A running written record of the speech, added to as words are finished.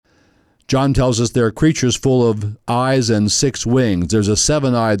John tells us there are creatures full of eyes and 6 wings. There's a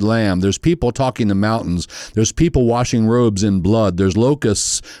 7-eyed lamb. There's people talking to mountains. There's people washing robes in blood. There's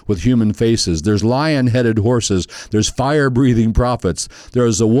locusts with human faces. There's lion-headed horses. There's fire-breathing prophets.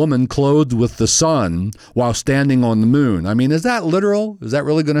 There's a woman clothed with the sun while standing on the moon. I mean, is that literal? Is that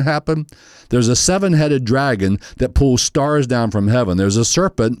really going to happen? There's a 7-headed dragon that pulls stars down from heaven. There's a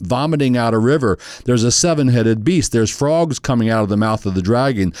serpent vomiting out a river. There's a 7-headed beast. There's frogs coming out of the mouth of the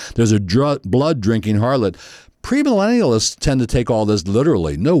dragon. There's a blood-drinking harlot. Premillennialists tend to take all this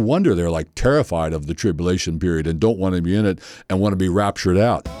literally. No wonder they're like terrified of the tribulation period and don't want to be in it and want to be raptured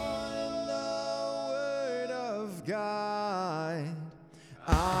out.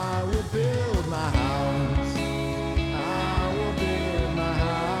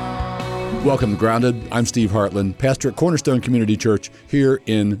 Welcome to Grounded. I'm Steve Hartland, pastor at Cornerstone Community Church here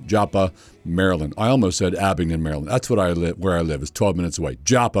in Joppa, Maryland. I almost said Abingdon, Maryland. That's where I live. It's 12 minutes away.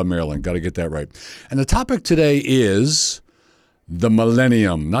 Joppa, Maryland. Got to get that right. And the topic today is the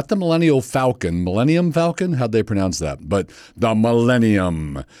Millennium. Not the Millennial Falcon. Millennium Falcon? How'd they pronounce that? But the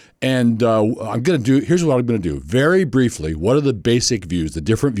Millennium. And here's what I'm going to do. Very briefly, what are the basic views, the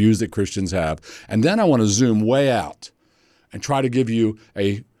different views that Christians have? And then I want to zoom way out and try to give you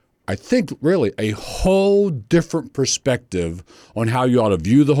I think really a whole different perspective on how you ought to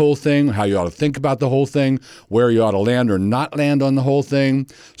view the whole thing, how you ought to think about the whole thing, where you ought to land or not land on the whole thing.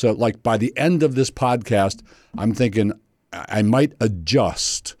 So like by the end of this podcast, I'm thinking I might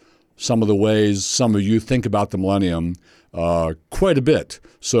adjust some of the ways some of you think about the millennium quite a bit.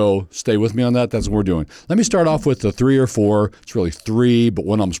 So stay with me on that. That's what we're doing. Let me start off with the 3 or 4. It's really 3, but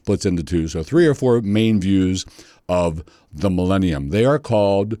one of them splits into 2. So 3 or 4 main views of the millennium. They are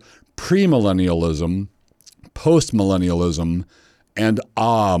called premillennialism, postmillennialism, and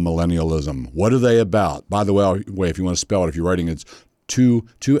amillennialism. What are they about? By the way, if you want to spell it, if you're writing, it's two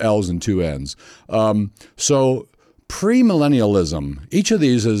L's and 2 N's. So premillennialism, each of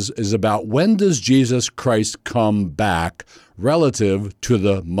these is about when does Jesus Christ come back relative to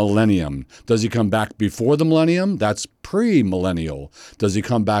the millennium. Does he come back before the millennium? That's premillennial. Does he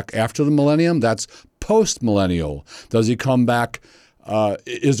come back after the millennium? That's postmillennial. Does he come back?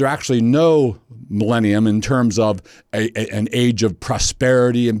 Is there actually no millennium in terms of an age of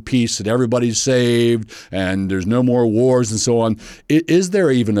prosperity and peace that everybody's saved and there's no more wars and so on? Is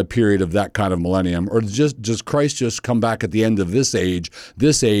there even a period of that kind of millennium, or does Christ just come back at the end of this age?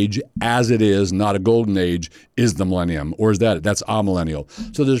 This age, as it is, not a golden age, is the millennium, or is that's amillennial?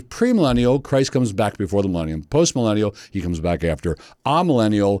 So there's premillennial, Christ comes back before the millennium. Postmillennial, he comes back after.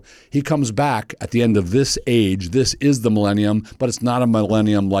 Amillennial, he comes back at the end of this age. This is the millennium, but it's not a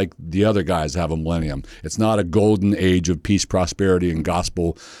millennium like the other guys have a millennium. It's not a golden age of peace, prosperity, and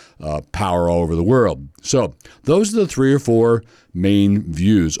gospel power all over the world. So those are the 3 or 4 main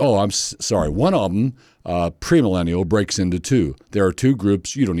views. Oh, I'm sorry. One of them, premillennial, breaks into 2. There are 2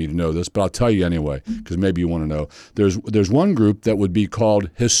 groups. You don't need to know this, but I'll tell you anyway, because maybe you want to know. There's one group that would be called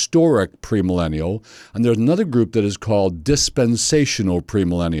historic premillennial, and there's another group that is called dispensational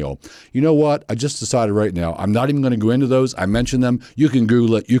premillennial. You know what? I just decided right now, I'm not even going to go into those. I mentioned them. You can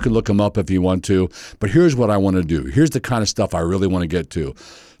Google it. You can look them up if you want to. But here's what I want to do. Here's the kind of stuff I really want to get to.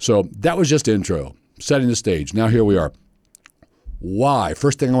 So that was just intro, setting the stage. Now here we are. Why?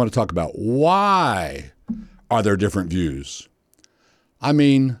 First thing I want to talk about, why are there different views? I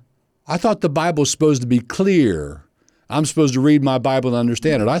mean, I thought the Bible's supposed to be clear. I'm supposed to read my Bible and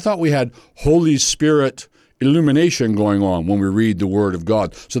understand it. I thought we had Holy Spirit illumination going on when we read the Word of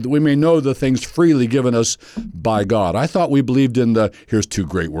God so that we may know the things freely given us by God. I thought we believed in here's 2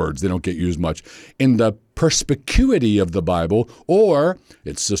 great words, they don't get used much, in the perspicuity of the Bible, or,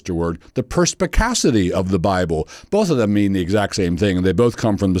 its sister word, the perspicacity of the Bible. Both of them mean the exact same thing, and they both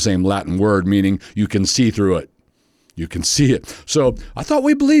come from the same Latin word, meaning you can see through it. You can see it. So I thought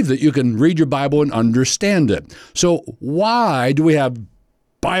we believed that you can read your Bible and understand it. So why do we have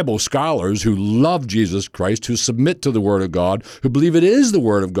Bible scholars who love Jesus Christ, who submit to the Word of God, who believe it is the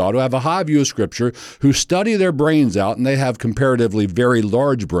Word of God, who have a high view of Scripture, who study their brains out, and they have comparatively very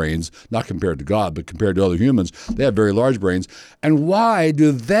large brains, not compared to God, but compared to other humans, they have very large brains. And why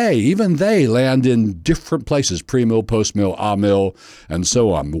do even they land in different places, pre-mill, post-mill, a-mill, and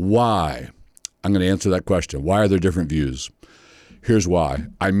so on? Why? I'm going to answer that question. Why are there different views? Here's why.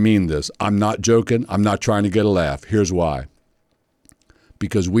 I mean this. I'm not joking. I'm not trying to get a laugh. Here's why.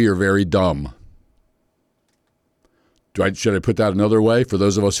 Because we are very dumb. Should I put that another way for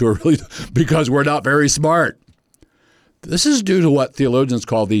those of us who are really, because we're not very smart. This is due to what theologians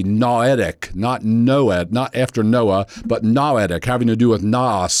call the noetic, not noed, not after Noah, but noetic, having to do with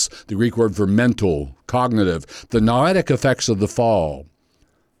nous, the Greek word for mental, cognitive, the noetic effects of the fall.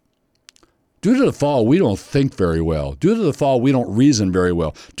 Due to the fall, we don't think very well. Due to the fall, we don't reason very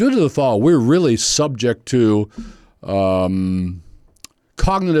well. Due to the fall, we're really subject to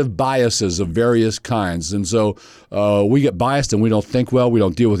cognitive biases of various kinds. And so we get biased and we don't think well. We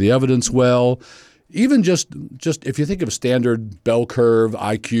don't deal with the evidence well. Even just if you think of standard bell curve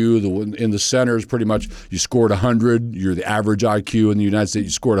IQ, the one in the center is pretty much you scored 100. You're the average IQ in the United States.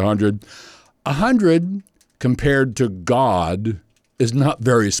 You scored 100. 100 compared to God is not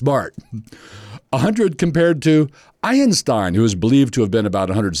very smart. 100 compared to Einstein, who is believed to have been about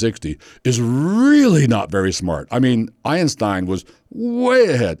 160, is really not very smart. I mean, Einstein was way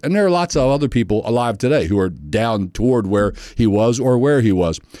ahead. And there are lots of other people alive today who are down toward where he was or where he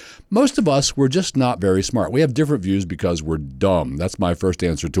was. Most of us, we're just not very smart. We have different views because we're dumb. That's my first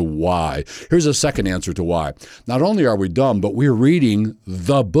answer to why. Here's a second answer to why. Not only are we dumb, but we're reading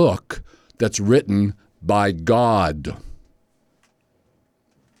the book that's written by God.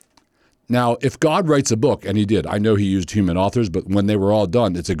 Now, if God writes a book, and he did, I know he used human authors, but when they were all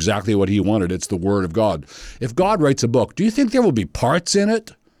done, it's exactly what he wanted. It's the Word of God. If God writes a book, do you think there will be parts in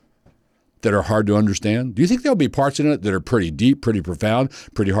it that are hard to understand? Do you think there'll be parts in it that are pretty deep, pretty profound,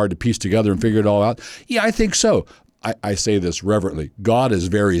 pretty hard to piece together and figure it all out? Yeah, I think so. I say this reverently. God is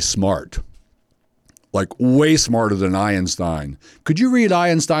very smart. Like way smarter than Einstein. Could you read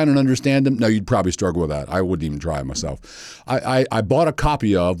Einstein and understand him? No, you'd probably struggle with that. I wouldn't even try myself. I bought a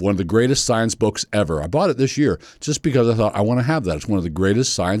copy of one of the greatest science books ever. I bought it this year just because I thought I want to have that. It's one of the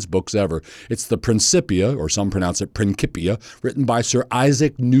greatest science books ever. It's the Principia, or some pronounce it Principia, written by Sir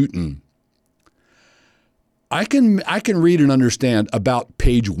Isaac Newton. I can read and understand about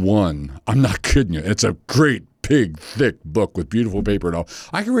page 1. I'm not kidding you. It's a great, big, thick book with beautiful paper and all.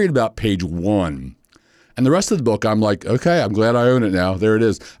 I can read about page 1. And the rest of the book, I'm like, okay, I'm glad I own it now. There it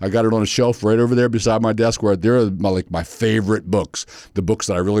is. I got it on a shelf right over there beside my desk where there are my favorite books, the books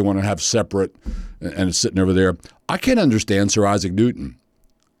that I really want to have separate, and it's sitting over there. I can't understand Sir Isaac Newton.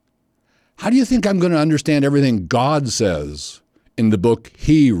 How do you think I'm going to understand everything God says in the book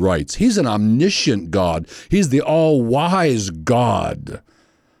he writes? He's an omniscient God. He's the all-wise God.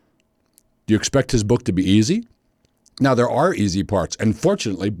 Do you expect his book to be easy? Now, there are easy parts, and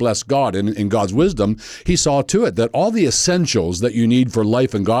fortunately, bless God, in God's wisdom, he saw to it that all the essentials that you need for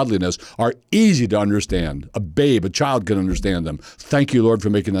life and godliness are easy to understand. A babe, a child can understand them. Thank you, Lord, for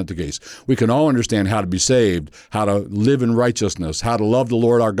making that the case. We can all understand how to be saved, how to live in righteousness, how to love the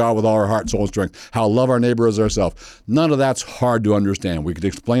Lord our God with all our heart, soul, and strength, how to love our neighbor as ourselves. None of that's hard to understand. We could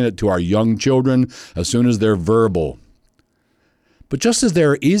explain it to our young children as soon as they're verbal. But just as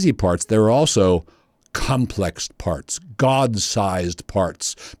there are easy parts, there are also complex parts, God-sized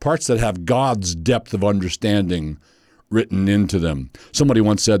parts, parts that have God's depth of understanding written into them. Somebody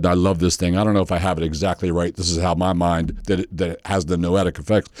once said, I love this thing. I don't know if I have it exactly right. This is how my mind, that it has the noetic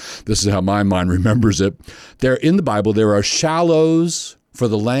effect. This is how my mind remembers it. There in the Bible, there are shallows for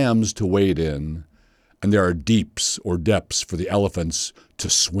the lambs to wade in, and there are deeps or depths for the elephants to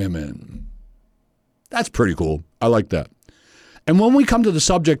swim in. That's pretty cool. I like that. And when we come to the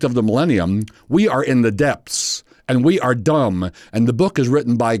subject of the millennium, we are in the depths, and we are dumb, and the book is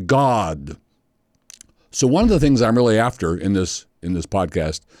written by God. So one of the things I'm really after in this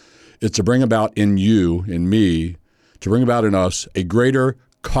podcast is to bring about in you, in me, to bring about in us a greater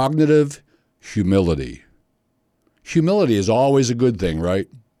cognitive humility. Humility is always a good thing, right?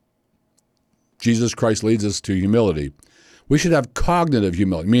 Jesus Christ leads us to humility. We should have cognitive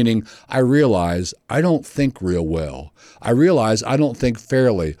humility, meaning I realize I don't think real well. I realize I don't think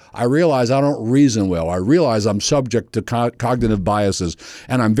fairly. I realize I don't reason well. I realize I'm subject to cognitive biases,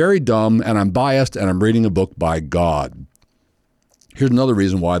 and I'm very dumb, and I'm biased, and I'm reading a book by God. Here's another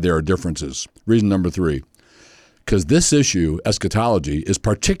reason why there are differences. Reason number 3, because this issue, eschatology, is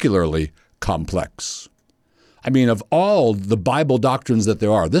particularly complex. I mean, of all the Bible doctrines that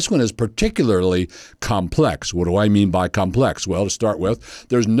there are, this one is particularly complex. What do I mean by complex? Well, to start with,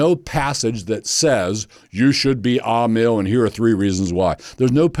 there's no passage that says you should be amill, and here are 3 reasons why.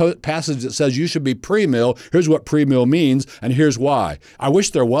 There's no passage that says you should be premill. Here's what premill means, and here's why. I wish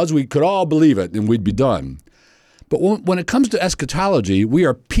there was. We could all believe it, and we'd be done. But when it comes to eschatology, we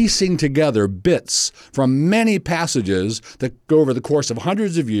are piecing together bits from many passages that go over the course of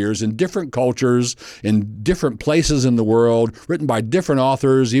hundreds of years in different cultures, in different places in the world, written by different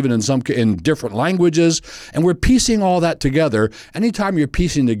authors, even in different languages. And we're piecing all that together. Anytime you're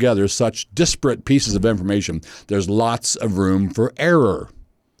piecing together such disparate pieces of information, there's lots of room for error.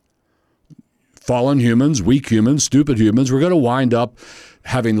 Fallen humans, weak humans, stupid humans, we're going to wind up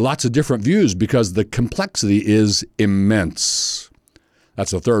having lots of different views because the complexity is immense.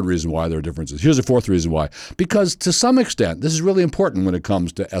 That's the third reason why there are differences. Here's a fourth reason why. Because to some extent, this is really important when it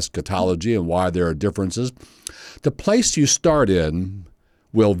comes to eschatology and why there are differences. The place you start in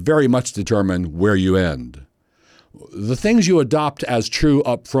will very much determine where you end. The things you adopt as true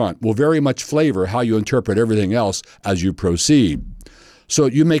up front will very much flavor how you interpret everything else as you proceed. So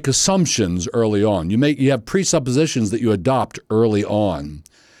you make assumptions early on. You have presuppositions that you adopt early on.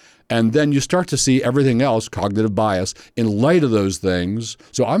 And then you start to see everything else, cognitive bias, in light of those things.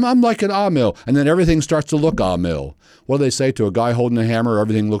 So I'm like an ah-mill, and then everything starts to look ah-mill. What do they say? To a guy holding a hammer,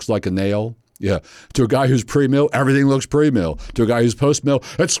 everything looks like a nail? Yeah. To a guy who's pre-mill, everything looks pre-mill. To a guy who's post-mill,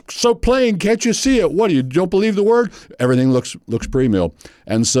 it's so plain, can't you see it? What, you don't believe the word? Everything looks pre-mill.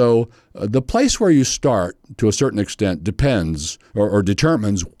 And so the place where you start, to a certain extent, depends or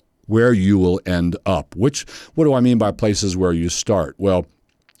determines where you will end up. What do I mean by places where you start? Well,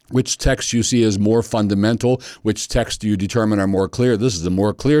 which text you see as more fundamental, which text do you determine are more clear? This is a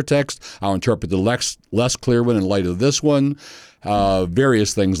more clear text. I'll interpret the less clear one in light of this one.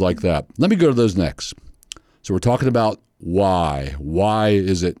 Various things like that. Let me go to those next. So we're talking about why. Why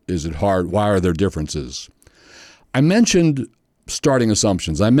is it hard? Why are there differences? I mentioned starting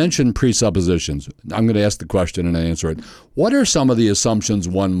assumptions. I mentioned presuppositions. I'm going to ask the question and answer it. What are some of the assumptions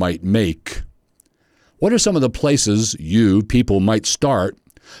one might make? What are some of the places people might start?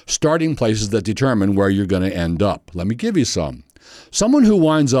 Starting places that determine where you're going to end up. Let me give you some. Someone who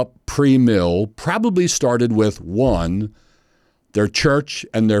winds up pre-mill probably started with one, their church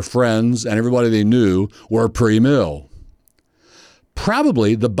and their friends and everybody they knew were pre-mill.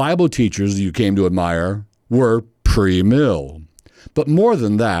 Probably the Bible teachers you came to admire were pre-mill. But more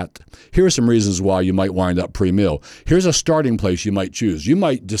than that, here are some reasons why you might wind up pre-mill. Here's a starting place you might choose. You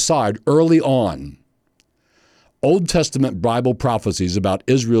might decide early on Old Testament Bible prophecies about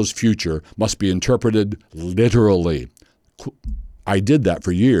Israel's future must be interpreted literally. I did that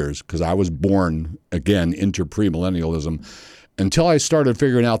for years because I was born, again, into premillennialism until I started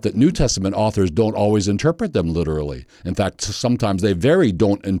figuring out that New Testament authors don't always interpret them literally. In fact, sometimes they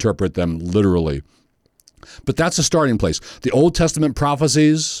don't interpret them literally. But that's a starting place. The Old Testament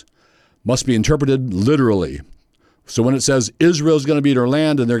prophecies must be interpreted literally. So when it says Israel's going to be their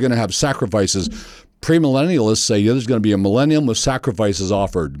land and they're going to have sacrifices, premillennialists say there's going to be a millennium with sacrifices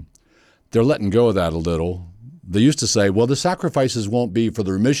offered. They're letting go of that a little. They used to say, well, the sacrifices won't be for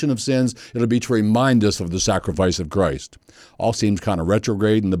the remission of sins. It'll be to remind us of the sacrifice of Christ. All seems kind of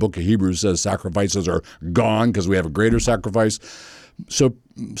retrograde, and the book of Hebrews says sacrifices are gone because we have a greater sacrifice. So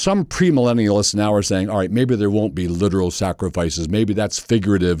some premillennialists now are saying, all right, maybe there won't be literal sacrifices. Maybe that's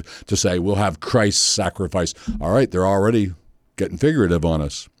figurative to say we'll have Christ's sacrifice. All right, they're already getting figurative on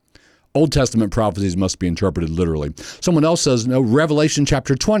us. Old Testament prophecies must be interpreted literally. Someone else says, no, Revelation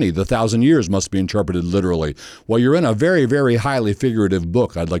chapter 20, the 1,000 years must be interpreted literally. Well, you're in a very, very highly figurative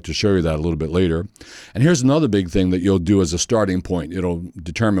book. I'd like to show you that a little bit later. And here's another big thing that you'll do as a starting point. It'll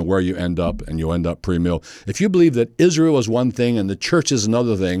determine where you end up, and you'll end up pre-mill. If you believe that Israel is one thing and the church is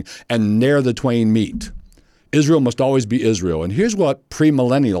another thing, and ne'er the twain meet, Israel must always be Israel. And here's what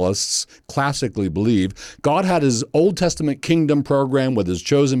premillennialists classically believe. God had his Old Testament kingdom program with his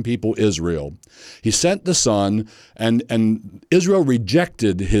chosen people, Israel. He sent the son, and Israel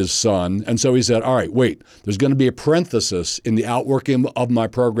rejected his son. And so he said, all right, wait, there's going to be a parenthesis in the outworking of my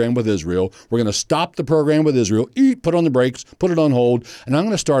program with Israel. We're going to stop the program with Israel, put on the brakes, put it on hold, and I'm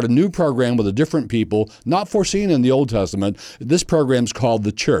going to start a new program with a different people, not foreseen in the Old Testament. This program's called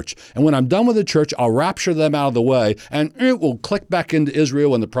the church. And when I'm done with the church, I'll rapture them out of the way, and it will click back into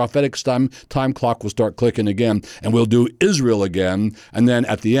Israel, and the prophetic time clock will start clicking again, and we'll do Israel again, and then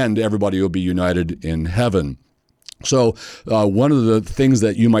at the end, everybody will be united in heaven. So one of the things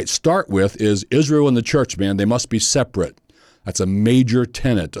that you might start with is Israel and the church, man, they must be separate. That's a major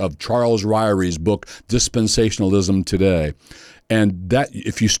tenet of Charles Ryrie's book, Dispensationalism Today. And that,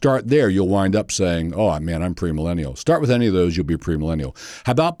 if you start there, you'll wind up saying, oh, man, I'm premillennial. Start with any of those, you'll be premillennial.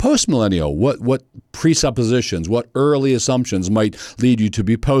 How about postmillennial? What presuppositions, what early assumptions might lead you to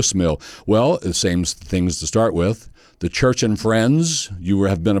be postmill? Well, the same things to start with. The church and friends you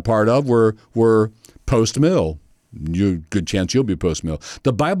have been a part of were post-mill. Good chance you'll be post-mill.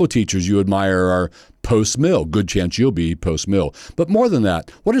 The Bible teachers you admire are post-mill. Good chance you'll be post-mill. But more than that,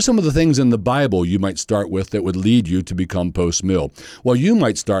 what are some of the things in the Bible you might start with that would lead you to become post-mill? Well, you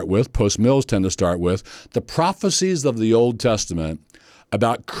might start with, post-mills tend to start with, the prophecies of the Old Testament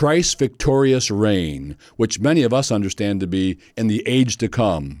about Christ's victorious reign, which many of us understand to be in the age to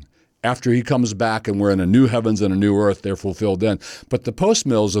come. after he comes back and we're in a new heavens and a new earth, they're fulfilled then. But the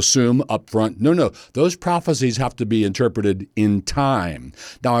post-mills assume up front, no, those prophecies have to be interpreted in time.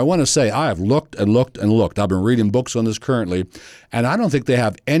 Now, I want to say I have looked and looked and looked. I've been reading books on this currently, and I don't think they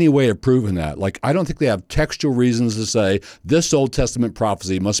have any way of proving that. Like, I don't think they have textual reasons to say this Old Testament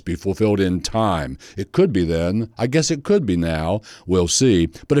prophecy must be fulfilled in time. It could be then. I guess it could be now. We'll see.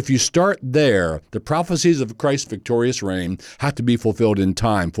 But if you start there, the prophecies of Christ's victorious reign have to be fulfilled in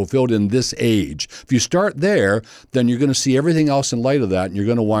time, fulfilled in this age. If you start there, then you're going to see everything else in light of that, and you're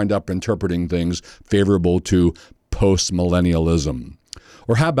going to wind up interpreting things favorable to postmillennialism.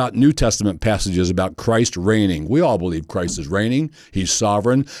 Or how about New Testament passages about Christ reigning? We all believe Christ is reigning. He's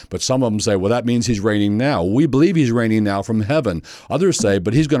sovereign. But some of them say, well, that means he's reigning now. We believe he's reigning now from heaven. Others say,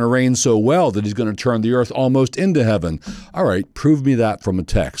 but he's going to reign so well that he's going to turn the earth almost into heaven. All right, prove me that from a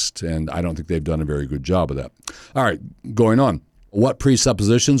text. And I don't think they've done a very good job of that. All right, going on. What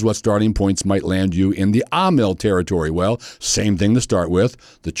presuppositions, what starting points might land you in the Amill territory? Well, same thing to start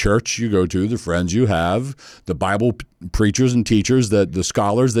with. The church you go to, the friends you have, the Bible preachers and teachers, the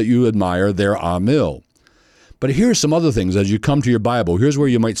scholars that you admire, they're Amill. But here's some other things as you come to your Bible. Here's where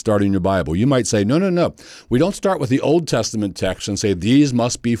you might start in your Bible. You might say, no. We don't start with the Old Testament text and say these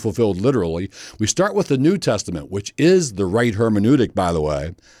must be fulfilled literally. We start with the New Testament, which is the right hermeneutic, by the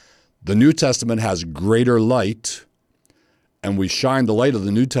way. The New Testament has greater light, and we shine the light of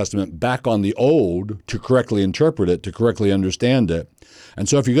the New Testament back on the Old to correctly interpret it, to correctly understand it. And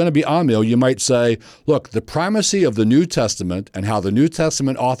so if you're going to be Amill, you might say, look, the primacy of the New Testament and how the New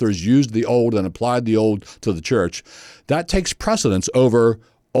Testament authors used the Old and applied the Old to the church, that takes precedence over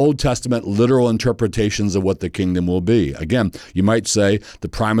Old Testament literal interpretations of what the kingdom will be. Again, you might say the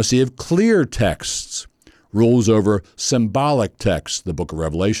primacy of clear texts rules over symbolic texts, the book of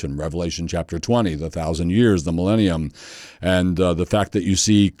Revelation chapter 20, the 1,000 years, the millennium, and the fact that you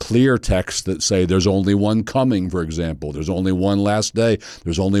see clear texts that say there's only one coming, for example, there's only one last day,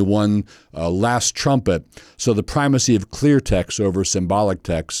 there's only one last trumpet. So the primacy of clear texts over symbolic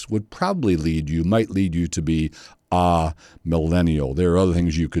texts would probably might lead you to be millennial. There are other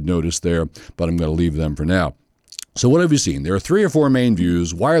things you could notice there, but I'm going to leave them for now. So what have you seen? There are 3 or 4 main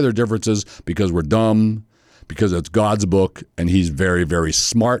views. Why are there differences? Because we're dumb, because it's God's book and he's very, very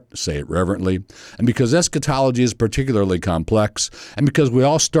smart, say it reverently, and because eschatology is particularly complex, and because we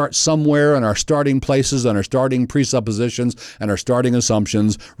all start somewhere, and our starting places and our starting presuppositions and our starting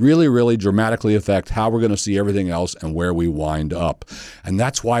assumptions really, really dramatically affect how we're going to see everything else and where we wind up. And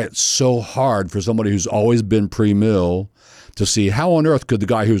that's why it's so hard for somebody who's always been pre-mill to see how on earth could the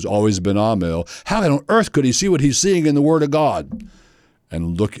guy who's always been amill, how on earth could he see what he's seeing in the Word of God?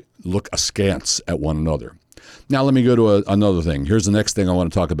 And look askance at one another. Now let me go to another thing. Here's the next thing I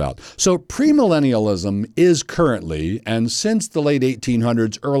want to talk about. So premillennialism is currently, and since the late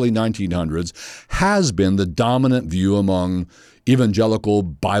 1800s, early 1900s, has been the dominant view among evangelical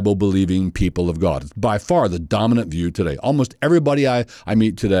Bible-believing people of God. It's by far the dominant view today. Almost everybody I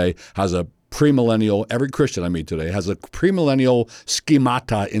meet today has a premillennial, every Christian I meet today has a premillennial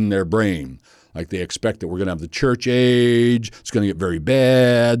schemata in their brain. Like they expect that we're going to have the church age, it's going to get very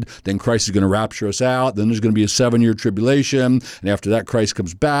bad, then Christ is going to rapture us out, then there's going to be a 7-year tribulation, and after that Christ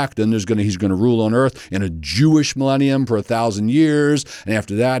comes back, then he's going to rule on earth in a Jewish millennium for 1,000 years, and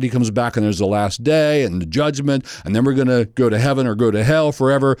after that he comes back and there's the last day and the judgment, and then we're going to go to heaven or go to hell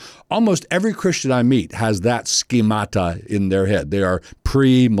forever. Almost every Christian I meet has that schemata in their head. They are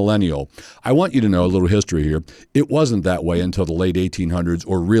pre-millennial. I want you to know a little history here. It wasn't that way until the late 1800s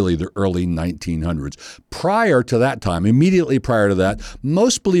or really the early 1900s. Prior to that time, immediately prior to that,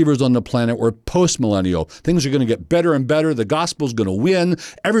 most believers on the planet were post-millennial. Things are going to get better and better. The gospel's going to win.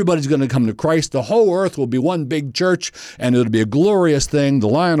 Everybody's going to come to Christ. The whole earth will be one big church, and it'll be a glorious thing. The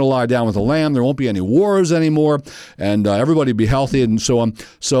lion will lie down with the lamb. There won't be any wars anymore, and everybody will be healthy and so on.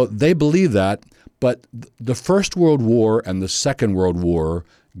 So they believe that, but the First World War and the Second World War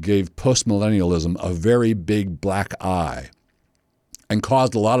gave post-millennialism a very big black eye, and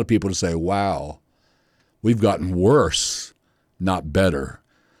caused a lot of people to say, wow, we've gotten worse, not better.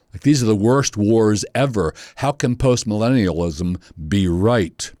 Like these are the worst wars ever. How can postmillennialism be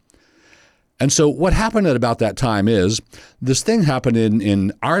right? And so what happened at about that time is this thing happened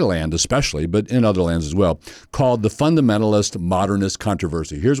in our land especially, but in other lands as well, called the fundamentalist modernist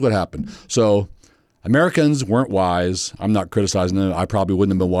controversy. Here's what happened. So Americans weren't wise. I'm not criticizing them. I probably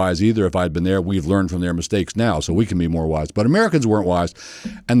wouldn't have been wise either if I'd been there. We've learned from their mistakes now, so we can be more wise. But Americans weren't wise,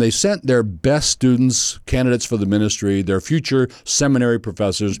 and they sent their best students, candidates for the ministry, their future seminary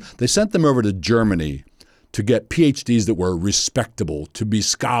professors, they sent them over to Germany to get PhDs that were respectable, to be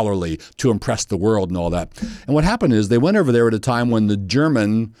scholarly, to impress the world and all that. And what happened is they went over there at a time when the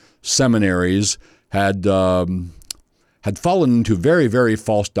German seminaries had fallen into very, very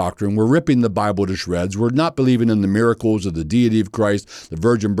false doctrine. We're ripping the Bible to shreds. We're not believing in the miracles of the deity of Christ, the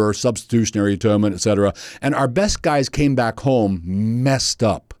virgin birth, substitutionary atonement, etc. And our best guys came back home messed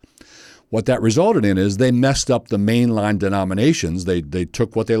up. What that resulted in is they messed up the mainline denominations. They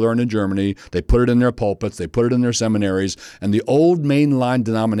took what they learned in Germany, they put it in their pulpits, they put it in their seminaries, and the old mainline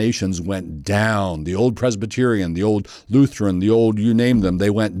denominations went down. The old Presbyterian, the old Lutheran, the old you name them, they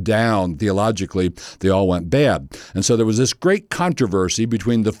went down theologically. They all went bad. And so there was this great controversy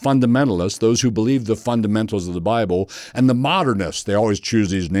between the fundamentalists, those who believed the fundamentals of the Bible, and the modernists. They always choose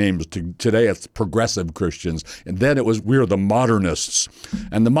these names. Today it's progressive Christians. And then it was, we're the modernists.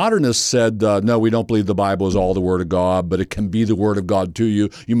 And the modernists said, no, we don't believe the Bible is all the Word of God, but it can be the Word of God to you.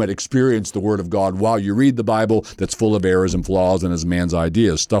 You might experience the Word of God while you read the Bible that's full of errors and flaws and is man's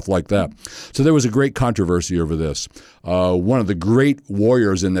ideas, stuff like that. So there was a great controversy over this. One of the great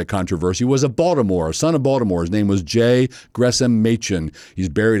warriors in that controversy was a son of Baltimore. His name was J. Gresham Machen. He's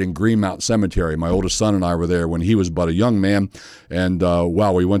buried in Greenmount Cemetery. My oldest son and I were there when he was but a young man, and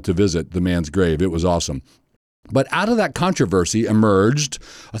wow, we went to visit the man's grave. It was awesome. But out of that controversy emerged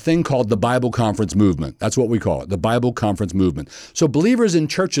a thing called the Bible Conference Movement. That's what we call it, the Bible Conference Movement. So believers in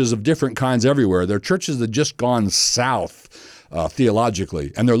churches of different kinds everywhere, they're churches that just gone south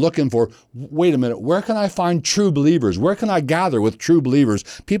theologically, and they're looking for, wait a minute, where can I find true believers? Where can I gather with true believers,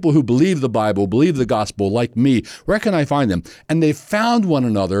 people who believe the Bible, believe the gospel like me? Where can I find them? And they found one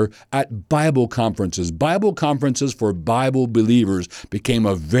another at Bible conferences. Bible conferences for Bible believers became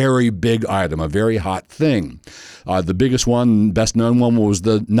a very big item, a very hot thing. The biggest one, best known one, was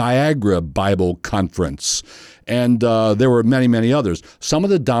the Niagara Bible Conference. And there were many, many others. All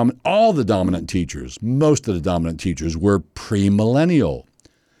the dominant teachers, most of the dominant teachers were premillennial.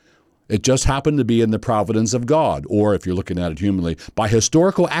 It just happened to be in the providence of God, or if you're looking at it humanly, by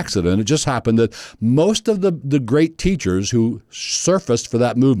historical accident, it just happened that most of the great teachers who surfaced for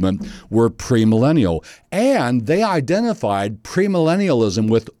that movement were premillennial. And they identified premillennialism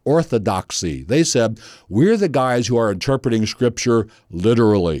with orthodoxy. They said, we're the guys who are interpreting Scripture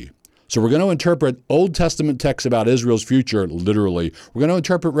literally. So we're going to interpret Old Testament texts about Israel's future literally. We're going to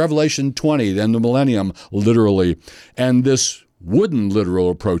interpret Revelation 20, then the Millennium literally. And this wooden literal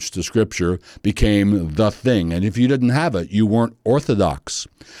approach to Scripture became the thing. And if you didn't have it, you weren't orthodox.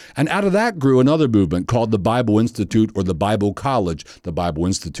 And out of that grew another movement called the Bible Institute or the Bible College. The Bible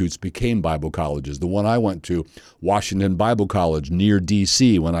Institutes became Bible colleges. The one I went to, Washington Bible College near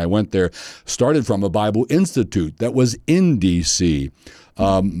D.C., when I went there, started from a Bible Institute that was in D.C.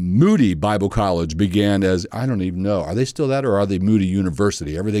 Moody Bible College began as, I don't even know, are they still that or are they Moody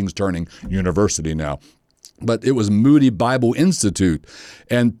University? Everything's turning university now. But it was Moody Bible Institute.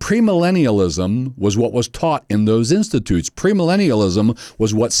 And premillennialism was what was taught in those institutes. Premillennialism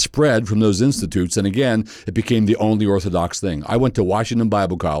was what spread from those institutes. And again, it became the only orthodox thing. I went to Washington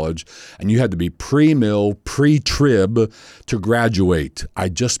Bible College, and you had to be pre-mill, pre-trib to graduate. I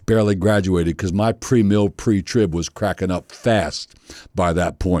just barely graduated because my pre-mill, pre-trib was cracking up fast by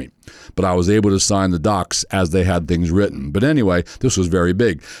that point. But I was able to sign the docs as they had things written. But anyway, this was very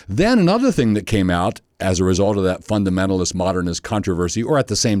big. Then another thing that came out as a result of that fundamentalist modernist controversy, or at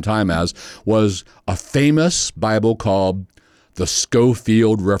the same time as, was a famous Bible called the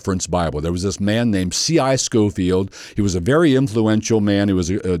Scofield Reference Bible. There was this man named C.I. Scofield. He was a very influential man. He was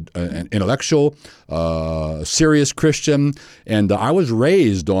an intellectual, serious Christian. And I was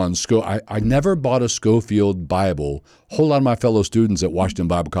raised on I never bought a Scofield Bible. A whole lot of my fellow students at Washington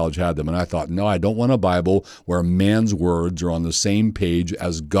Bible College had them. And I thought, no, I don't want a Bible where man's words are on the same page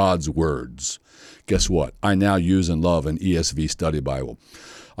as God's words. Guess what? I now use and love an ESV study Bible.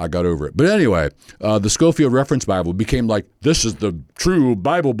 I got over it. But anyway, the Scofield Reference Bible became like, this is the true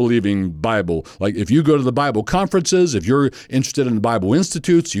Bible-believing Bible. Like if you go to the Bible conferences, if you're interested in the Bible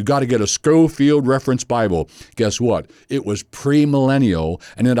Institutes, you got to get a Scofield Reference Bible. Guess what? It was premillennial,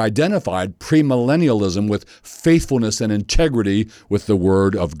 and it identified premillennialism with faithfulness and integrity with the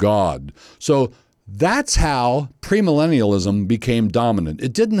Word of God. So that's how premillennialism became dominant.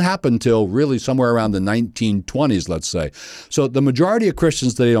 It didn't happen until really somewhere around the 1920s, let's say. So the majority of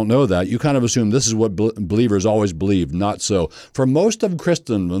Christians, they don't know that. You kind of assume this is what believers always believe. Not so. For most of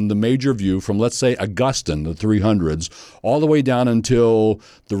Christendom, the major view from, let's say, Augustine, the 300s, all the way down until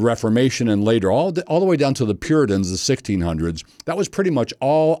the Reformation and later, all the way down to the Puritans, the 1600s, that was pretty much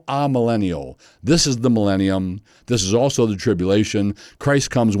all amillennial. This is the millennium. This is also the tribulation. Christ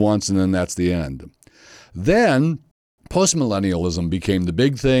comes once, and then that's the end. Then postmillennialism became the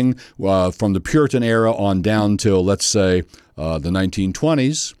big thing from the Puritan era on down till, let's say, the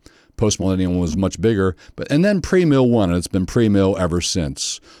 1920s. Post-millennial was much bigger, and then pre-mill won, and it's been pre-mill ever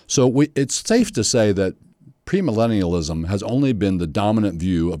since. So it's safe to say that premillennialism has only been the dominant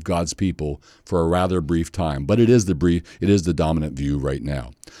view of God's people for a rather brief time, but it is the dominant view right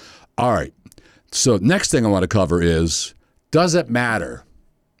now. All right. So next thing I want to cover is, does it matter?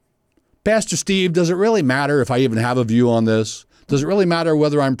 Pastor Steve, does it really matter if I even have a view on this? Does it really matter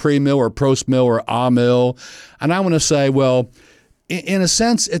whether I'm pre-mill or post-mill or a-mill? And I want to say, well, in a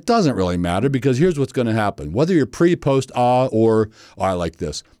sense, it doesn't really matter, because here's what's going to happen. Whether you're pre, post, or I like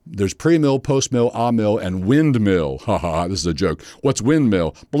this. There's pre-mill, post-mill, a-mill, and windmill. Haha, this is a joke. What's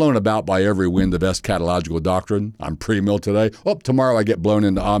windmill? Blown about by every wind of eschatological doctrine. I'm pre-mill today. Oh, tomorrow I get blown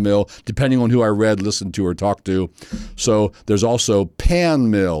into a-mill, depending on who I read, listened to, or talked to. So there's also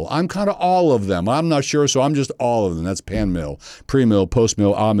pan-mill. I'm kind of all of them. I'm not sure, so I'm just all of them. That's pan-mill. Pre-mill,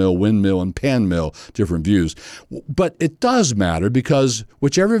 post-mill, a-mill, windmill, and pan-mill. Different views. But it does matter, because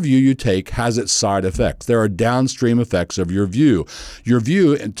whichever view you take has its side effects. There are downstream effects of your view. Your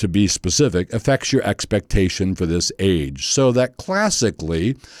view, to be specific, affects your expectation for this age. So that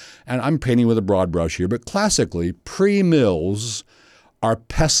classically, and I'm painting with a broad brush here, but classically, pre-mills are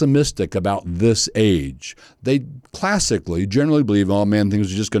pessimistic about this age. They classically generally believe, oh man,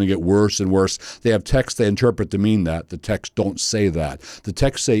 things are just going to get worse and worse. They have texts they interpret to mean that. The texts don't say that. The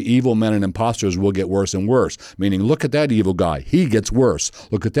texts say evil men and impostors will get worse and worse, meaning look at that evil guy, he gets worse.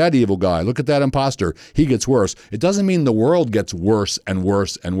 Look at that evil guy, look at that imposter, he gets worse. It doesn't mean the world gets worse and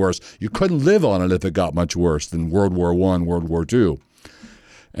worse and worse. You couldn't live on it if it got much worse than World War I, World War II.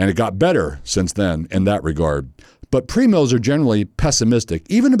 And it got better since then in that regard. But pre-mills are generally pessimistic,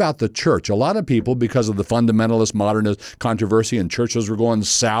 even about the church. A lot of people, because of the fundamentalist modernist controversy and churches were going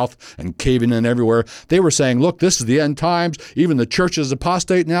south and caving in everywhere, they were saying, look, this is the end times. Even the church is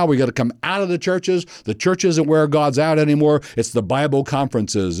apostate now. We got to come out of the churches. The church isn't where God's out anymore. It's the Bible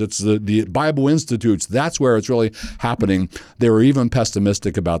conferences. It's the Bible institutes. That's where it's really happening. They were even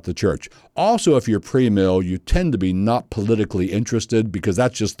pessimistic about the church. Also, if you're pre-mill, you tend to be not politically interested, because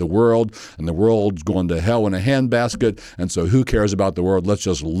that's just the world, and the world's going to hell in a handbasket. And so who cares about the world? Let's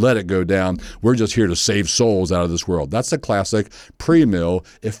just let it go down. We're just here to save souls out of this world. That's a classic pre-mill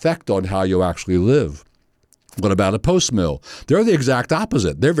effect on how you actually live. What about a post-mill? They're the exact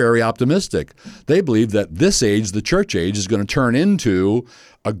opposite. They're very optimistic. They believe that this age, the church age, is going to turn into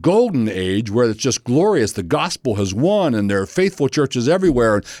a golden age where it's just glorious. The gospel has won, and there are faithful churches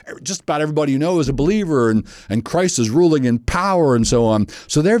everywhere, and just about everybody you know is a believer, and Christ is ruling in power, and so on.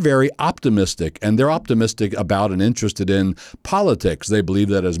 So they're very optimistic, and they're optimistic about and interested in politics. They believe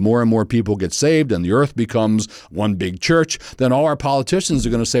that as more and more people get saved and the earth becomes one big church, then all our politicians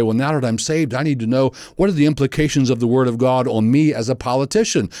are going to say, well, now that I'm saved, I need to know what are the implications of the Word of God on me as a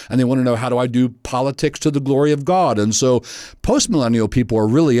politician. And they want to know, how do I do politics to the glory of God? And so post-millennial people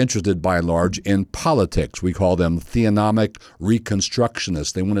are really interested, by and large, in politics. We call them theonomic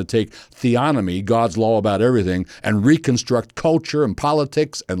reconstructionists. They want to take theonomy, God's law about everything, and reconstruct culture and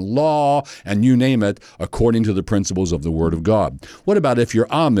politics and law and you name it according to the principles of the Word of God. What about if you're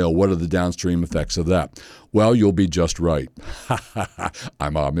a-mill? What are the downstream effects of that? Well, you'll be just right.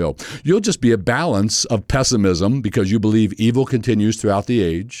 I'm a-mill. You'll just be a balance of pessimism, because you believe evil continues throughout the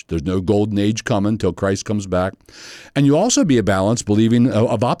age. There's no golden age coming till Christ comes back. And you also be a balance believing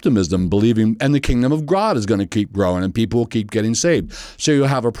of optimism, believing and the kingdom of God is going to keep growing and people will keep getting saved. So you'll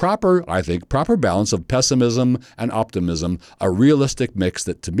have a proper balance of pessimism and optimism, a realistic mix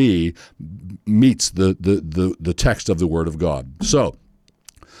that to me meets the text of the Word of God.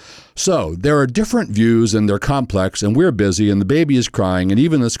 So there are different views, and they're complex, and we're busy, and the baby is crying, and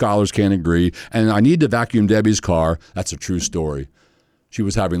even the scholars can't agree, and I need to vacuum Debbie's car. That's a true story. She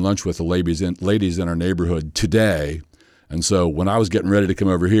was having lunch with the ladies in our neighborhood today, and so when I was getting ready to come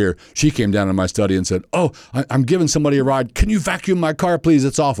over here, she came down in my study and said, oh, I'm giving somebody a ride. Can you vacuum my car, please?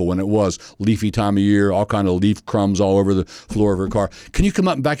 It's awful. When it was leafy time of year, all kind of leaf crumbs all over the floor of her car. Can you come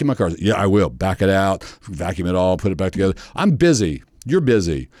up and vacuum my car? I said, yeah, I will. Back it out, vacuum it all, put it back together. I'm busy. You're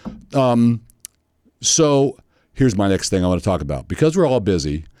busy. So here's my next thing I want to talk about. Because we're all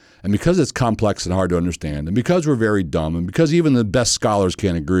busy, and because it's complex and hard to understand, and because we're very dumb, and because even the best scholars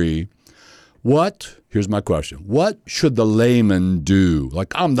can't agree, here's my question. What should the layman do?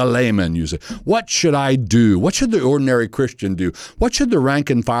 Like, I'm the layman, you say. What should I do? What should the ordinary Christian do? What should the rank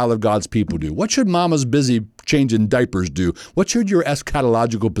and file of God's people do? What should mama's busy changing diapers do? What should your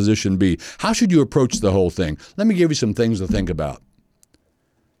eschatological position be? How should you approach the whole thing? Let me give you some things to think about.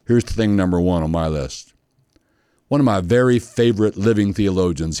 Here's thing number one on my list. One of my very favorite living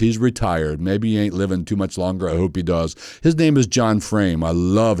theologians. He's retired. Maybe he ain't living too much longer. I hope he does. His name is John Frame. I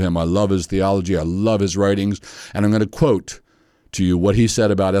love him. I love his theology. I love his writings. And I'm going to quote to you what he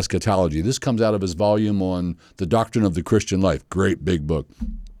said about eschatology. This comes out of his volume on the doctrine of the Christian life. Great big book.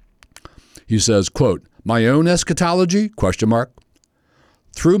 He says, quote, "My own eschatology, question mark.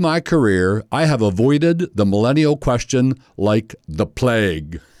 Through my career, I have avoided the millennial question like the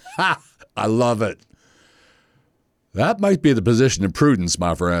plague." Ha! I love it. That might be the position of prudence,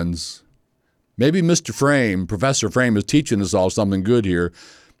 my friends. Maybe Mr. Frame, Professor Frame, is teaching us all something good here.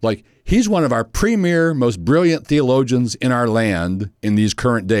 Like, he's one of our premier, most brilliant theologians in our land in these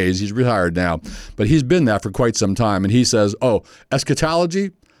current days. He's retired now, but he's been that for quite some time. And he says, oh,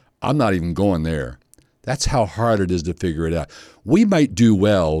 eschatology? I'm not even going there. That's how hard it is to figure it out. We might do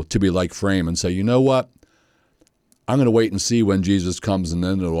well to be like Frame and say, you know what? I'm going to wait and see when Jesus comes, and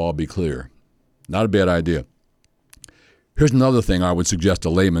then it'll all be clear. Not a bad idea. Here's another thing I would suggest a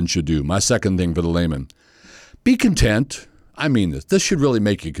layman should do. My second thing for the layman. Be content. I mean this. This should really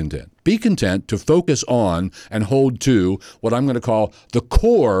make you content. Be content to focus on and hold to what I'm going to call the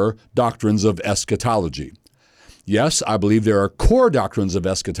core doctrines of eschatology. Yes, I believe there are core doctrines of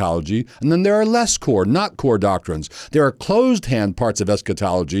eschatology, and then there are less core, not core doctrines. There are closed-hand parts of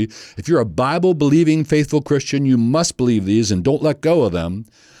eschatology. If you're a Bible-believing, faithful Christian, you must believe these and don't let go of them.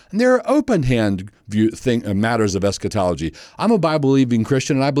 And there are open-hand matters of eschatology. I'm a Bible-believing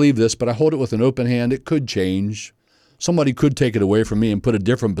Christian, and I believe this, but I hold it with an open hand. It could change. Somebody could take it away from me and put a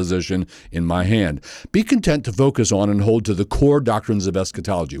different position in my hand. Be content to focus on and hold to the core doctrines of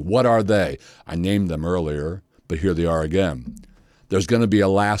eschatology. What are they? I named them earlier, but here they are again. There's going to be a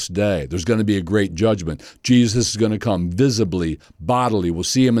last day. There's going to be a great judgment. Jesus is going to come visibly, bodily. We'll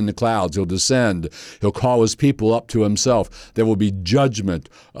see him in the clouds. He'll descend. He'll call his people up to himself. There will be judgment.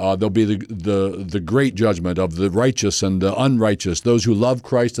 There'll be the great judgment of the righteous and the unrighteous, those who love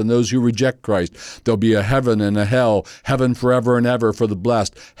Christ and those who reject Christ. There'll be a heaven and a hell, heaven forever and ever for the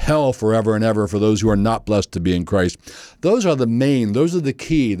blessed, hell forever and ever for those who are not blessed to be in Christ. Those are the main, those are the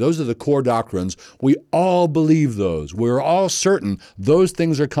key, those are the core doctrines. We all believe those. We're all certain those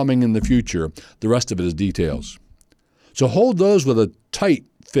things are coming in the future. The rest of it is details. So hold those with a tight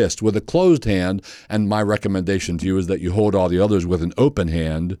fist, with a closed hand, and my recommendation to you is that you hold all the others with an open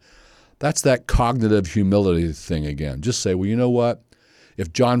hand. That's that cognitive humility thing again. Just say, well, you know what?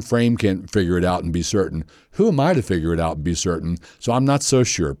 If John Frame can't figure it out and be certain, who am I to figure it out and be certain? So I'm not so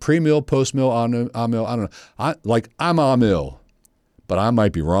sure. Pre-mill, post-mill, on-mill, I don't know. I'm on-mill. But I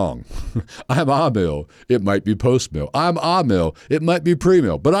might be wrong. I'm a-mill. It might be post-mill. I'm a-mill. It might be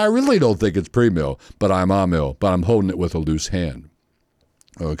pre-mill. But I really don't think it's pre-mill. But I'm a-mill. But I'm holding it with a loose hand.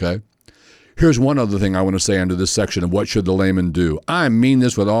 Okay? Here's one other thing I want to say under this section of what should the layman do. I mean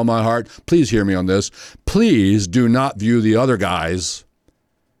this with all my heart. Please hear me on this. Please do not view the other guys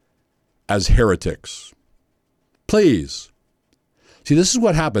as heretics. Please. See, this is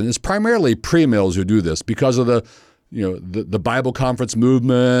what happened. It's primarily pre-mills who do this because of the Bible conference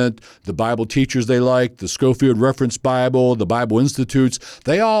movement, the Bible teachers they like, the Scofield Reference Bible, the Bible Institutes.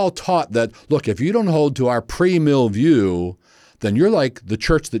 They all taught that, look, if you don't hold to our pre-mill view, then you're like the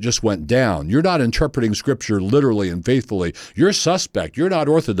church that just went down. You're not interpreting Scripture literally and faithfully. You're suspect. You're not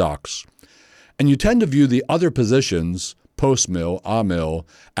orthodox. And you tend to view the other positions, post-mill, a-mill,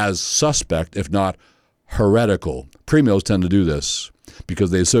 as suspect, if not heretical. Pre-mills tend to do this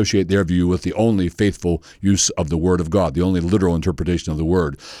because they associate their view with the only faithful use of the Word of God, the only literal interpretation of the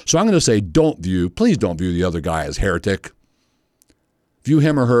Word. So I'm going to say please don't view the other guy as heretic. View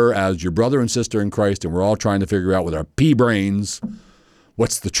him or her as your brother and sister in Christ, and we're all trying to figure out with our pea brains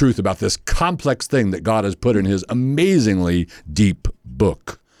what's the truth about this complex thing that God has put in his amazingly deep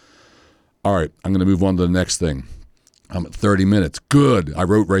book. All right, I'm going to move on to the next thing. I'm at 30 minutes. Good. I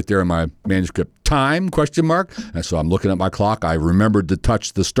wrote right there in my manuscript, time, ? And so I'm looking at my clock. I remembered to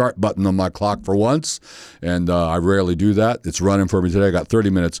touch the start button on my clock for once, and I rarely do that. It's running for me today. I got 30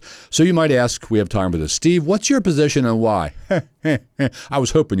 minutes. So you might ask, we have time for this. Steve, what's your position and why? I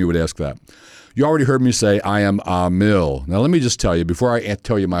was hoping you would ask that. You already heard me say I am a-mill. Now let me just tell you, before I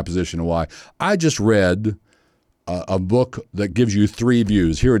tell you my position and why, I just read a book that gives you three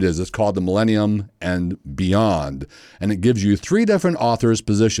views. Here it is. It's called The Millennium and Beyond. And it gives you three different authors'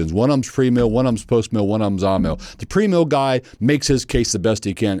 positions. One of them's pre-mill, one of them's post-mill, one of them's a-mill. The pre-mill guy makes his case the best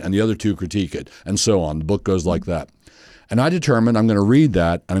he can, and the other two critique it, and so on. The book goes like that. And I determined I'm going to read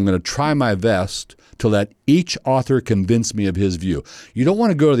that, and I'm going to try my best to let each author convince me of his view. You don't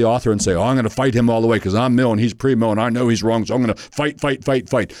want to go to the author and say, oh, I'm going to fight him all the way because I'm mill and he's pre-mill and I know he's wrong, so I'm going to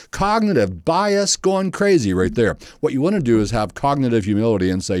fight. Cognitive bias going crazy right there. What you want to do is have cognitive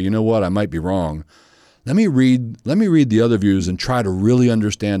humility and say, you know what, I might be wrong. Let me read the other views and try to really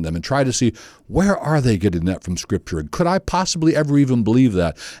understand them and try to see where are they getting that from Scripture? And could I possibly ever even believe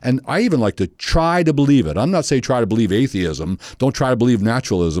that? And I even like to try to believe it. I'm not saying try to believe atheism. Don't try to believe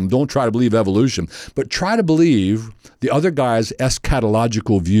naturalism. Don't try to believe evolution. But try to believe the other guy's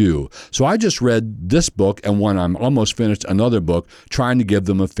eschatological view. So I just read this book, and when I'm almost finished, another book, trying to give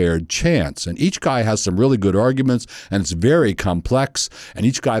them a fair chance. And each guy has some really good arguments, and it's very complex. And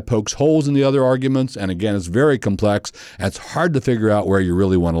each guy pokes holes in the other arguments. And again, it's very complex, and it's hard to figure out where you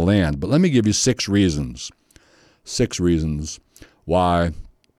really want to land. But let me give you 6 reasons. 6 reasons why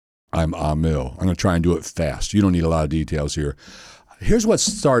I'm Amil. I'm going to try and do it fast. You don't need a lot of details here. Here's what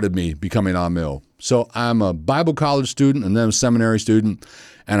started me becoming Amil. So I'm a Bible college student and then a seminary student,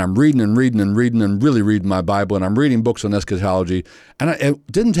 and I'm reading and really reading my Bible, and I'm reading books on eschatology. And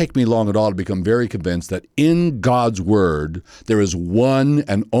it didn't take me long at all to become very convinced that in God's Word, there is one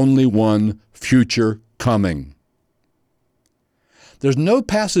and only one future coming. There's no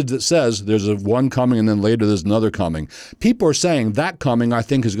passage that says there's one coming and then later there's another coming. People are saying that coming I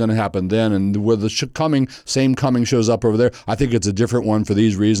think is going to happen then, and where the same coming shows up over there, I think it's a different one for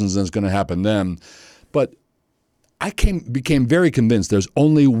these reasons and it's going to happen then. But I became very convinced there's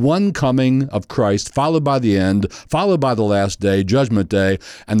only one coming of Christ, followed by the end, followed by the last day, judgment day,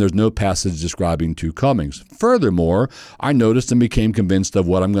 and there's no passage describing 2 comings. Furthermore, I noticed and became convinced of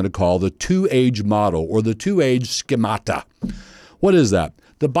what I'm going to call the 2-age model, or the 2-age schemata. What is that?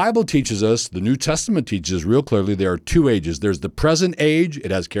 The Bible teaches us, the New Testament teaches real clearly, there are 2 ages. There's the present age,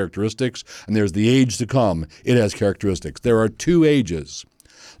 it has characteristics, and there's the age to come, it has characteristics. There are 2 ages.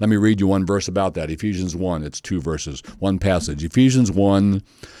 Let me read you one verse about that. Ephesians 1, it's 2 verses, one passage. Ephesians 1,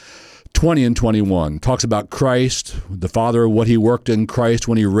 20 and 21 talks about Christ, the Father, what he worked in Christ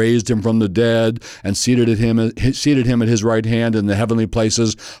when he raised him from the dead and seated him at his right hand in the heavenly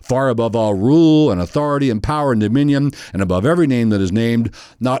places, far above all rule and authority and power and dominion, and above every name that is named,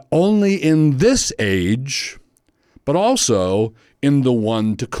 not only in this age, but also in the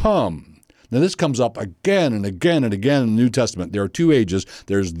one to come. Now, this comes up again and again and again in the New Testament. There are 2 ages.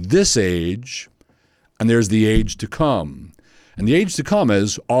 There's this age, and there's the age to come. And the age to come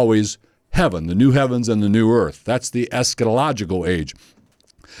is always heaven, the new heavens and the new earth. That's the eschatological age.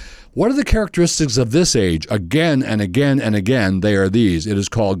 What are the characteristics of this age? Again and again and again, they are these. It is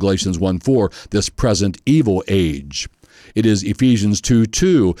called Galatians 1:4, this present evil age. It is Ephesians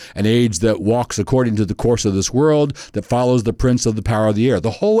 2:2, an age that walks according to the course of this world, that follows the prince of the power of the air.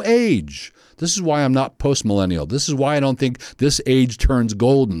 The whole age. This is why I'm not post-millennial. This is why I don't think this age turns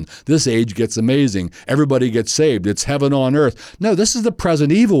golden. This age gets amazing. Everybody gets saved. It's heaven on earth. No, this is the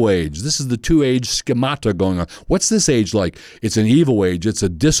present evil age. This is the 2-age schemata going on. What's this age like? It's an evil age. It's a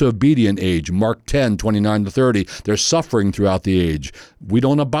disobedient age. Mark 10, 29 to 30. There's suffering throughout the age. We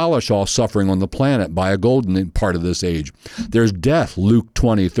don't abolish all suffering on the planet by a golden part of this age. There's death, Luke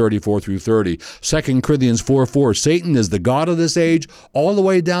 20, 34 through 30. 2 Corinthians 4:4. Satan is the god of this age all the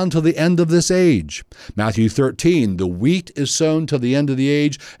way down to the end of this age. Matthew 13, the wheat is sown to the end of the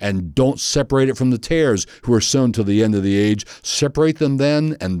age, and don't separate it from the tares who are sown to the end of the age. Separate them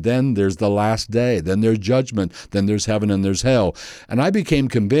then, and then there's the last day. Then there's judgment. Then there's heaven and there's hell. And I became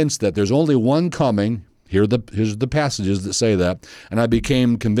convinced that there's only one coming. Here's the passages that say that. And I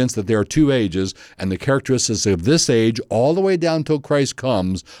became convinced that there are 2 ages, and the characteristics of this age, all the way down till Christ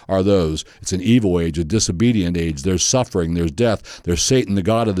comes, are those. It's an evil age, a disobedient age. There's suffering, there's death, there's Satan, the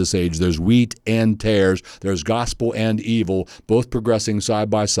god of this age, there's wheat and tares, there's gospel and evil, both progressing side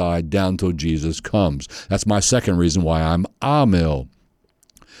by side down till Jesus comes. That's my second reason why I'm Amil.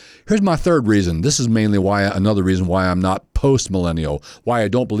 Here's my third reason. This is mainly another reason why I'm not post-millennial, why I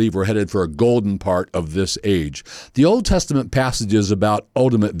don't believe we're headed for a golden part of this age. The Old Testament passages about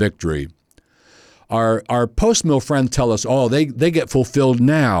ultimate victory. Our post-mill friends tell us, they get fulfilled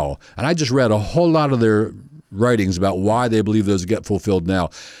now. And I just read a whole lot of their writings about why they believe those get fulfilled now.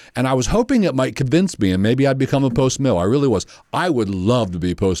 And I was hoping it might convince me, and maybe I'd become a post-mill. I really was. I would love to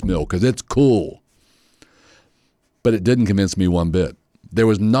be post-mill because it's cool. But it didn't convince me one bit. There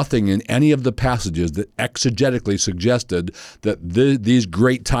was nothing in any of the passages that exegetically suggested that these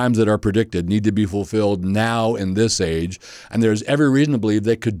great times that are predicted need to be fulfilled now in this age, and there's every reason to believe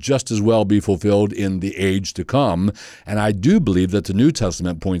they could just as well be fulfilled in the age to come. And I do believe that the New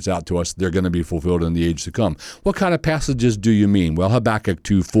Testament points out to us they're going to be fulfilled in the age to come. What kind of passages do you mean? Well, Habakkuk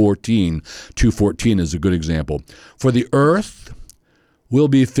 2:14. 2:14 is a good example. For the earth will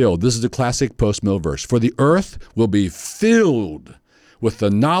be filled. This is a classic post-mill verse. For the earth will be filled with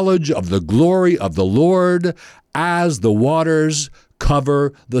the knowledge of the glory of the Lord as the waters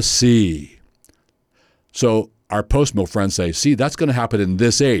cover the sea. So our post-mill friends say, see, that's going to happen in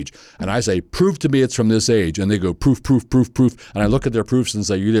this age. And I say, prove to me it's from this age. And they go, proof, proof, proof, proof. And I look at their proofs and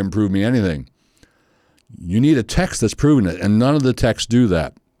say, you didn't prove me anything. You need a text that's proven it, and none of the texts do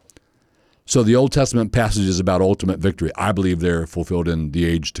that. So the Old Testament passages about ultimate victory, I believe they're fulfilled in the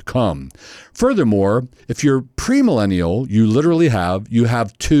age to come. Furthermore, if you're premillennial, you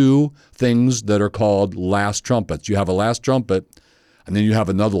have two things that are called last trumpets. You have a last trumpet, and then you have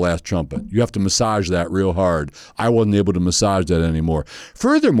another last trumpet. You have to massage that real hard. I wasn't able to massage that anymore.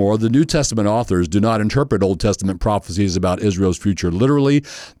 Furthermore, the New Testament authors do not interpret Old Testament prophecies about Israel's future literally.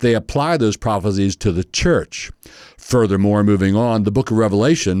 They apply those prophecies to the church. Furthermore, moving on, the book of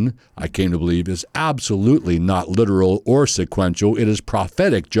Revelation, I came to believe, is absolutely not literal or sequential. It is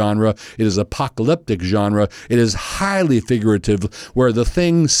prophetic genre. It is apocalyptic genre. It is highly figurative, where the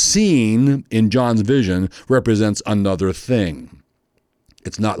thing seen in John's vision represents another thing.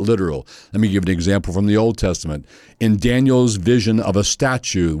 It's not literal. Let me give an example from the Old Testament. In Daniel's vision of a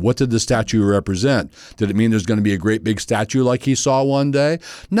statue, what did the statue represent? Did it mean there's going to be a great big statue like he saw one day?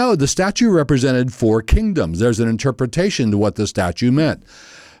 No, the statue represented 4 kingdoms. There's an interpretation to what the statue meant.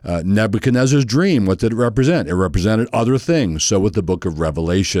 Nebuchadnezzar's dream, what did it represent? It represented other things. So with the book of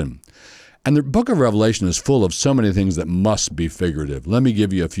Revelation. And the book of Revelation is full of so many things that must be figurative. Let me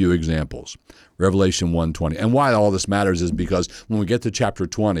give you a few examples. Revelation 1:20. And why all this matters is because when we get to chapter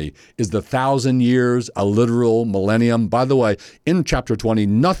 20, is the 1,000 years a literal millennium? By the way, in chapter 20,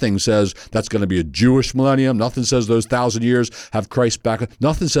 nothing says that's going to be a Jewish millennium. Nothing says those 1,000 years have Christ back.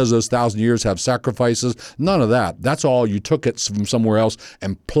 Nothing says those 1,000 years have sacrifices. None of that. That's all. You took it from somewhere else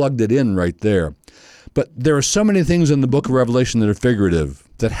and plugged it in right there. But there are so many things in the book of Revelation that are figurative,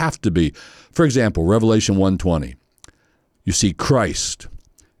 that have to be. For example, Revelation 1:20. You see Christ,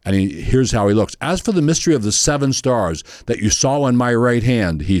 and here's how he looks. As for the mystery of the 7 stars that you saw in my right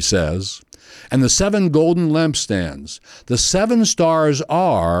hand, he says, and the 7 golden lampstands, the 7 stars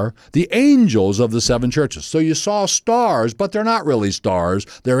are the angels of the 7 churches. So you saw stars, but they're not really stars.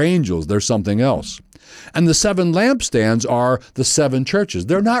 They're angels. They're something else. And the 7 lampstands are the 7 churches.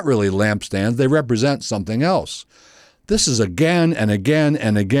 They're not really lampstands. They represent something else. This is again and again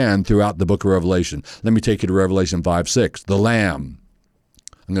and again throughout the book of Revelation. Let me take you to Revelation 5:6, the Lamb.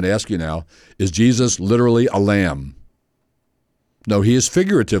 I'm going to ask you now, is Jesus literally a lamb? No, he is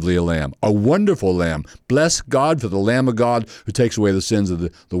figuratively a lamb, a wonderful lamb. Bless God for the Lamb of God who takes away the sins of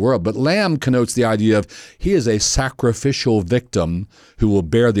the world. But lamb connotes the idea of he is a sacrificial victim who will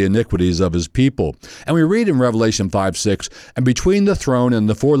bear the iniquities of his people. And we read in Revelation 5:6, and between the throne and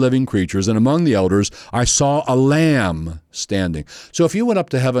the 4 living creatures and among the elders, I saw a lamb standing. So if you went up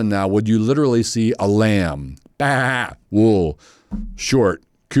to heaven now, would you literally see a lamb? Bah, wool, short,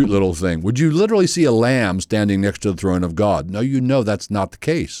 cute little thing. Would you literally see a lamb standing next to the throne of God? No, you know that's not the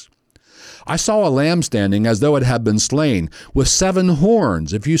case. I saw a lamb standing as though it had been slain with 7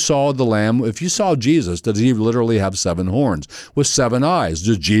 horns. If you saw the lamb, if you saw Jesus, does he literally have 7 horns? With 7 eyes.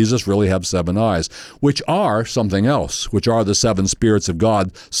 Does Jesus really have 7 eyes? Which are something else, which are the 7 spirits of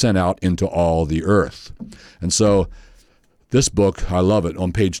God sent out into all the earth. And so this book, I love it,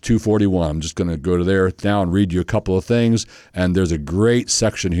 on page 241. I'm just going to go to there now and read you a couple of things. And there's a great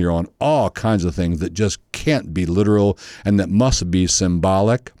section here on all kinds of things that just can't be literal and that must be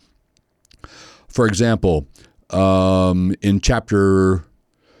symbolic. For example, in chapter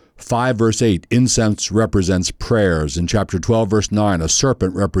 5, verse 8, incense represents prayers. In chapter 12, verse 9, a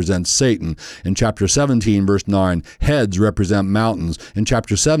serpent represents Satan. In chapter 17, verse 9, heads represent mountains. In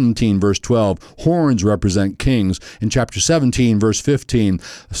chapter 17, verse 12, horns represent kings. In chapter 17, verse 15,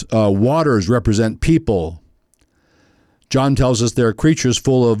 waters represent people. John tells us there are creatures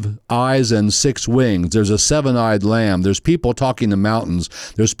full of eyes and 6 wings. There's a 7-eyed lamb. There's people talking to mountains.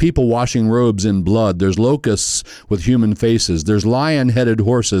 There's people washing robes in blood. There's locusts with human faces. There's lion-headed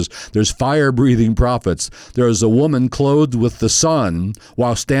horses. There's fire-breathing prophets. There's a woman clothed with the sun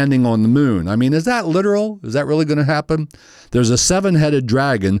while standing on the moon. I mean, is that literal? Is that really going to happen? There's a 7-headed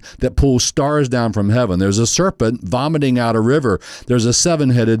dragon that pulls stars down from heaven. There's a serpent vomiting out a river. There's a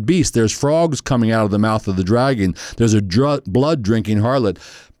 7-headed beast. There's frogs coming out of the mouth of the dragon. There's a blood-drinking harlot.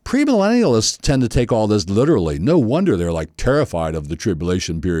 Premillennialists tend to take all this literally. No wonder they're like terrified of the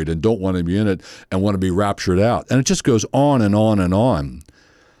tribulation period and don't want to be in it and want to be raptured out. And it just goes on and on and on.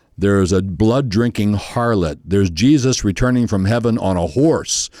 There's a blood-drinking harlot. There's Jesus returning from heaven on a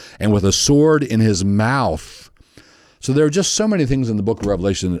horse and with a sword in his mouth. So there are just so many things in the book of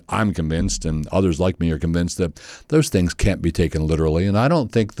Revelation that I'm convinced, and others like me are convinced, that those things can't be taken literally. And I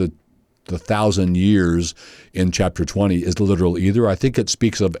don't think that the 1,000 years in chapter 20 is literal either. I think it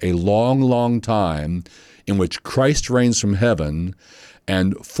speaks of a long, long time in which Christ reigns from heaven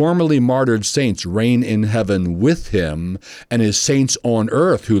and formerly martyred saints reign in heaven with him, and his saints on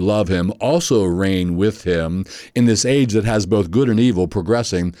earth who love him also reign with him in this age that has both good and evil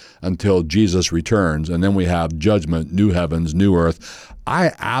progressing until Jesus returns. And then we have judgment, new heavens, new earth.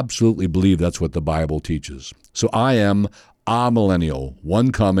 I absolutely believe that's what the Bible teaches. So I am a millennial,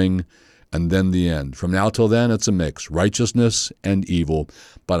 one coming and then the end. From now till then, it's a mix, righteousness and evil,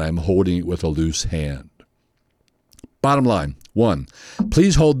 but I'm holding it with a loose hand. Bottom line, 1,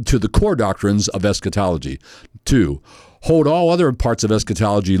 please hold to the core doctrines of eschatology. 2, hold all other parts of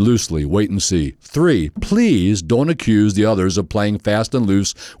eschatology loosely. Wait and see. 3, please don't accuse the others of playing fast and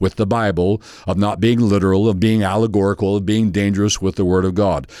loose with the Bible, of not being literal, of being allegorical, of being dangerous with the Word of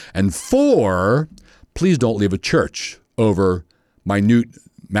God. And 4, please don't leave a church over minute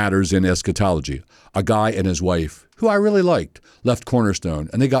matters in eschatology. A guy and his wife, who I really liked, left Cornerstone,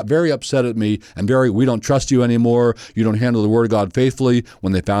 and they got very upset at me and we don't trust you anymore. You don't handle the Word of God faithfully,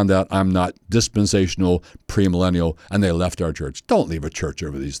 when they found out I'm not dispensational, premillennial, and they left our church. Don't leave a church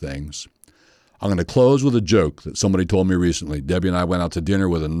over these things. I'm going to close with a joke that somebody told me recently. Debbie and I went out to dinner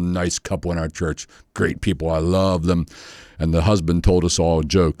with a nice couple in our church. Great people. I love them. And the husband told us all a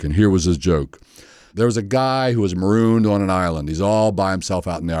joke, and here was his joke. There was a guy who was marooned on an island. He's all by himself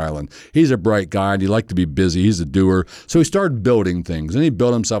out in the island. He's a bright guy, and he liked to be busy. He's a doer. So he started building things. And he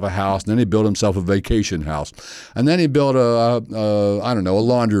built himself a house, and then he built himself a vacation house. And then he built a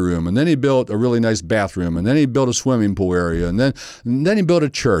laundry room. And then he built a really nice bathroom. And then he built a swimming pool area. And then he built a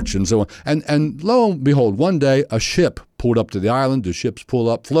church and so on. And lo and behold, one day a ship pulled up to the island. The ships pull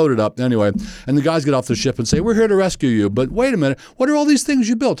up, floated up anyway. And the guys get off the ship and say, "We're here to rescue you. But wait a minute, what are all these things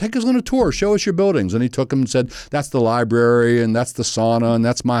you built? Take us on a tour. Show us your buildings." And he took them and said, "That's the library, and that's the sauna, and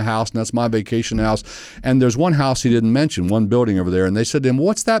that's my house, and that's my vacation house." And there's one house he didn't mention, one building over there. And they said to him,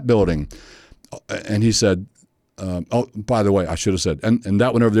 "What's that building?" And he said, "Oh, by the way, I should have said, and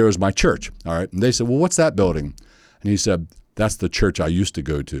that one over there is my church." All right. And they said, "Well, what's that building?" And he said, "That's the church I used to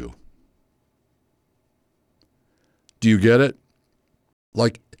go to." Do you get it?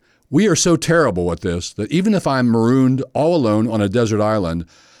 Like, we are so terrible at this that even if I'm marooned all alone on a desert island,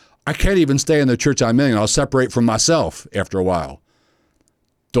 I can't even stay in the church I'm in. I'll separate from myself after a while.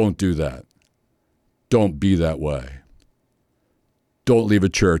 Don't do that. Don't be that way. Don't leave a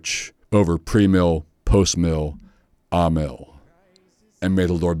church over pre-mill, post-mill, a-mill. And may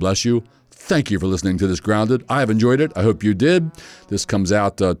the Lord bless you. Thank you for listening to this Grounded. I have enjoyed it. I hope you did. This comes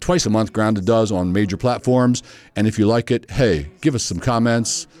out twice a month. Grounded does on major platforms. And if you like it, hey, give us some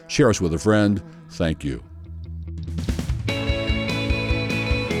comments. Share us with a friend. Thank you.